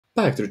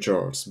Back to the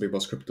charts, Big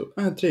Boss Crypto,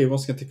 and today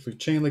once again take a look at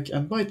Chainlink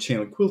and why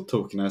Chainlink will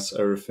tokenize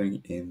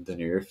everything in the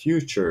near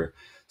future.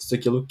 Let's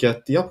take a look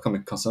at the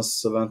upcoming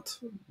consensus event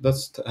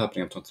that's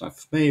happening on 29th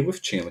of May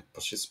with Chainlink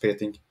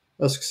participating,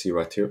 as you can see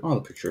right here on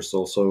the pictures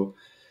also.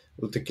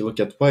 We'll take a look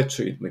at why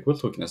Chainlink will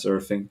tokenize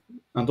everything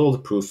and all the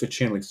proof with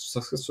Chainlink's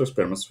successful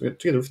experiments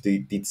together with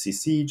the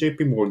DTCC,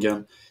 JP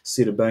Morgan,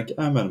 Citibank,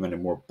 and many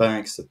more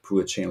banks that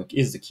prove that Chainlink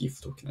is the key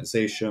for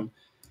tokenization.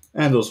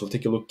 And also we'll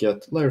take a look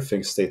at Larry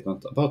Fink's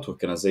statement about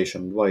tokenization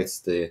and why it's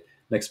the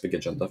next big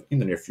agenda in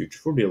the near future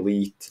for the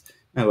elite,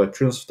 and why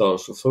trillions of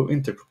dollars will flow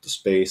into crypto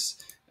space,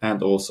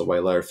 and also why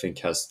Larry Fink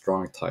has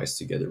strong ties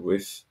together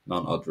with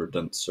none other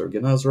than Sergey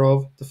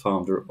Nazarov, the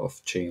founder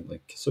of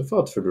Chainlink. So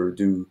without further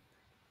ado,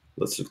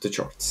 let's look at the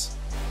charts.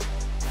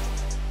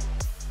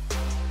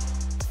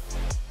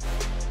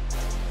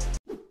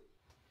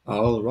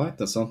 Alright,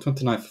 then so on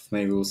 29th of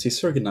May we will see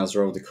Sergey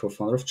Nazarov, the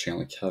co-founder of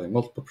Chainlink, having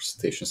multiple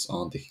presentations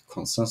on the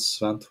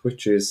consensus event,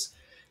 which is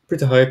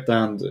pretty hyped,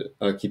 and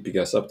I'll keep you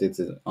guys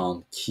updated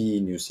on key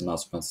news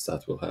announcements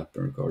that will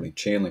happen regarding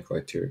Chainlink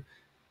right here.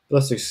 But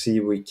as you see,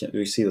 we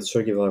see that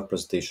Sergey will have a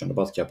presentation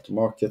about capital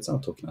markets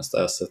and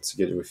tokenized assets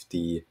together with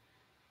the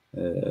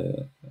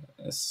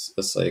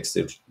SIX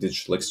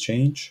digital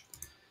exchange,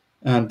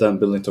 and then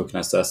building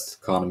tokenized asset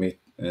economy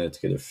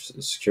together with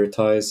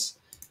Securitize,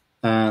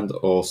 and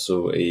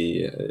also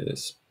a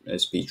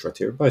speech right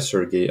here by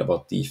Sergey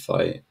about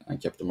DeFi and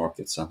capital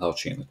markets and how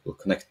Chainlink will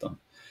connect them.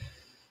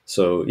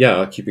 So yeah,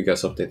 I'll keep you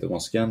guys updated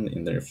once again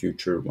in the near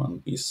future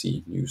when we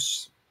see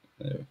news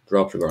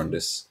drop regarding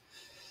this.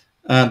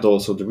 And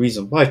also the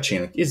reason why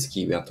Chainlink is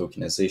key behind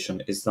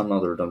tokenization is none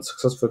other than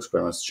successful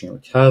experiments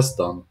Chainlink has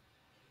done,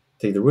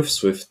 take the with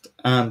Swift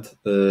and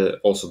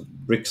also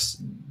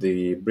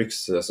the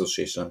BRICS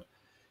Association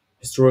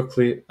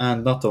historically,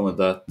 and not only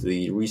that,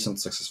 the recent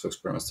successful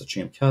experiments that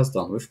Chainlink has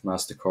done with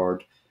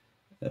MasterCard,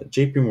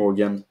 JP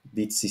Morgan,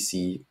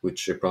 DTCC,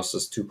 which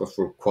processed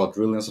 2.4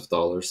 quadrillions of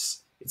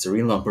dollars. It's a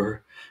real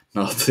number,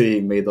 not a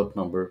made up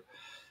number.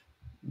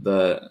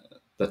 That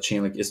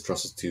Chainlink is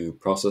trusted to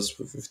process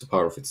with the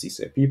power of its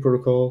CCIP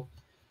protocol.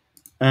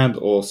 And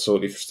also,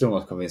 if you're still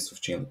not convinced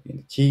of Chainlink being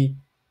the key,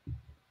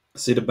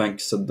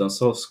 Citibank said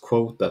themselves,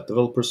 quote, that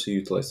developers who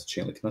utilize the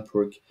Chainlink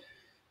network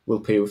will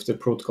pay with the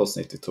protocol's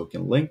native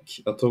token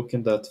Link, a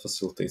token that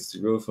facilitates the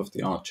growth of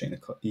the on-chain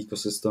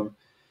ecosystem,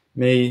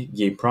 may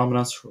gain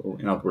prominence, or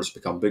in other words,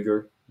 become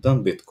bigger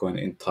than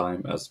Bitcoin in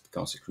time as it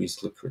becomes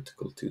increasingly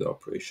critical to the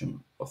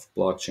operation of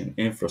blockchain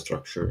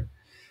infrastructure,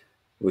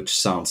 which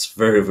sounds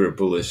very, very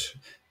bullish,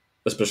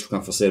 especially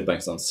coming from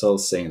Citibanks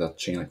themselves saying that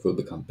Chainlink will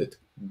become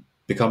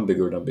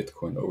bigger than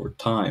Bitcoin over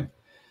time.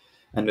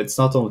 And it's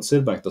not only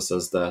Citibank that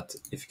says that.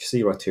 If you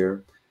see right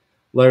here,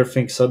 Larry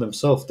Fink said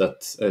himself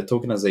that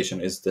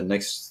tokenization is the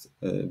next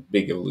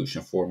big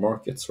evolution for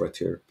markets right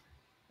here.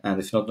 And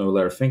if you don't know who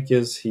Larry Fink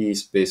is,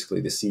 he's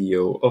basically the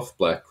CEO of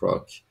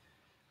BlackRock,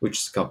 which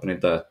is a company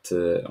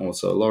that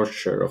owns a large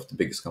share of the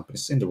biggest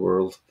companies in the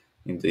world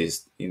in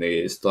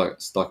the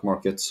stock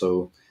market.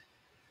 So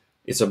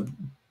it's a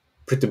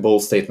pretty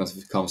bold statement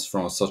if it comes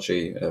from such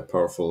a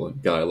powerful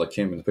guy like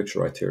him in the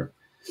picture right here.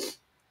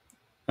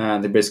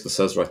 And it basically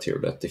says right here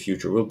that the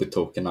future will be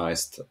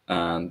tokenized,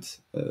 and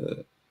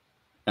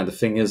the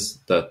thing is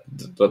that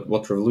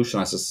what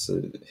revolutionizes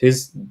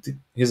his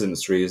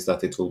industry is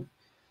that it will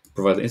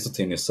provide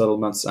instantaneous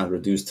settlements and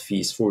reduced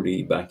fees for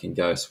the banking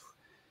guys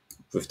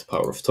with the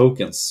power of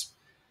tokens,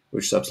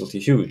 which is absolutely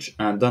huge.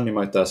 And then you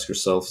might ask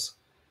yourselves,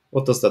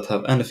 what does that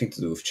have anything to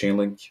do with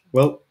Chainlink?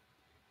 Well,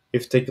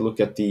 if you take a look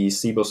at the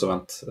CBOS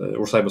event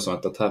or Cybos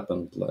event that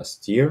happened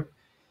last year,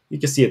 you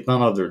can see it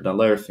none other than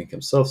Larry Fink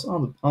himself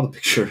on the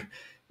picture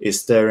is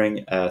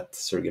staring at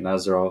Sergey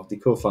Nazarov, the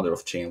co-founder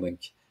of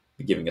Chainlink,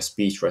 giving a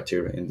speech right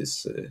here in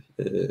this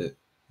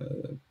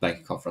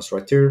banking conference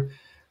right here,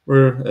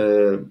 where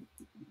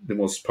the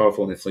most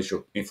powerful and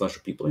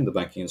influential people in the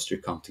banking industry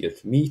come together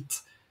to meet.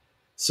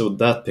 So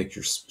that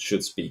picture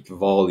should speak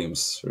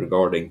volumes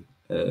regarding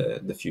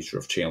the future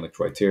of Chainlink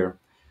right here,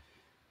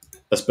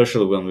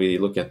 especially when we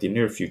look at the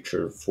near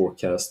future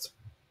forecast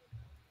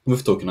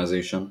with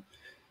tokenization.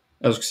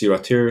 As you can see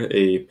right here,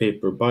 a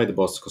paper by the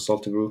Boston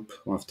Consulting Group,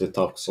 one of the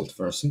top consulting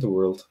firms in the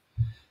world,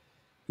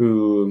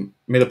 who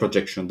made a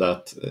projection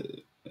that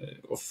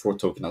for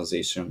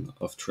tokenization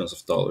of trillions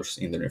of dollars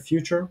in the near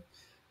future.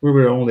 We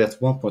were only at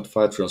 1.5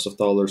 trillions of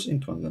dollars in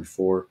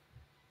 2024,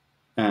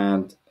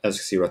 and as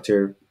you see right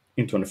here,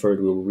 in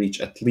 2030 we will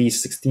reach at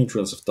least 16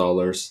 trillions of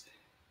dollars,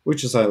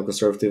 which is highly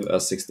conservative,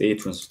 as 68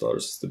 trillions of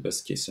dollars is the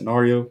best case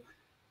scenario,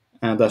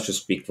 and that should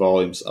speak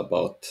volumes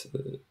about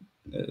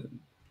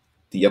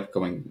the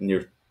upcoming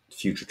near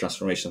future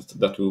transformations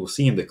that we will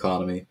see in the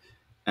economy,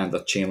 and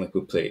that Chainlink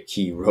will play a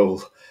key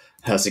role,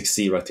 as you can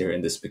see right here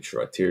in this picture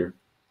right here,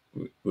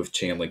 with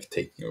Chainlink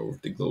taking over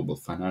the global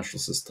financial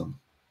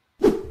system.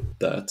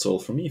 That's all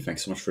from me.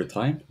 Thanks so much for your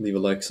time. Leave a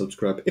like,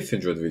 subscribe if you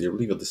enjoyed the video,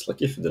 leave a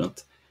dislike if you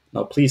didn't.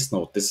 Now please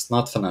note, this is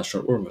not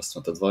financial or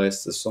investment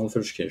advice, this is only for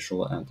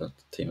educational and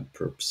entertainment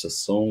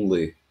purposes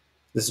only.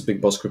 This is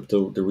Big Boss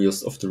Crypto, the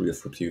realest of the real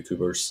crypto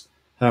YouTubers.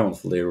 Have a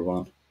wonderful day,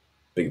 everyone.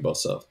 Big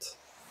Boss out.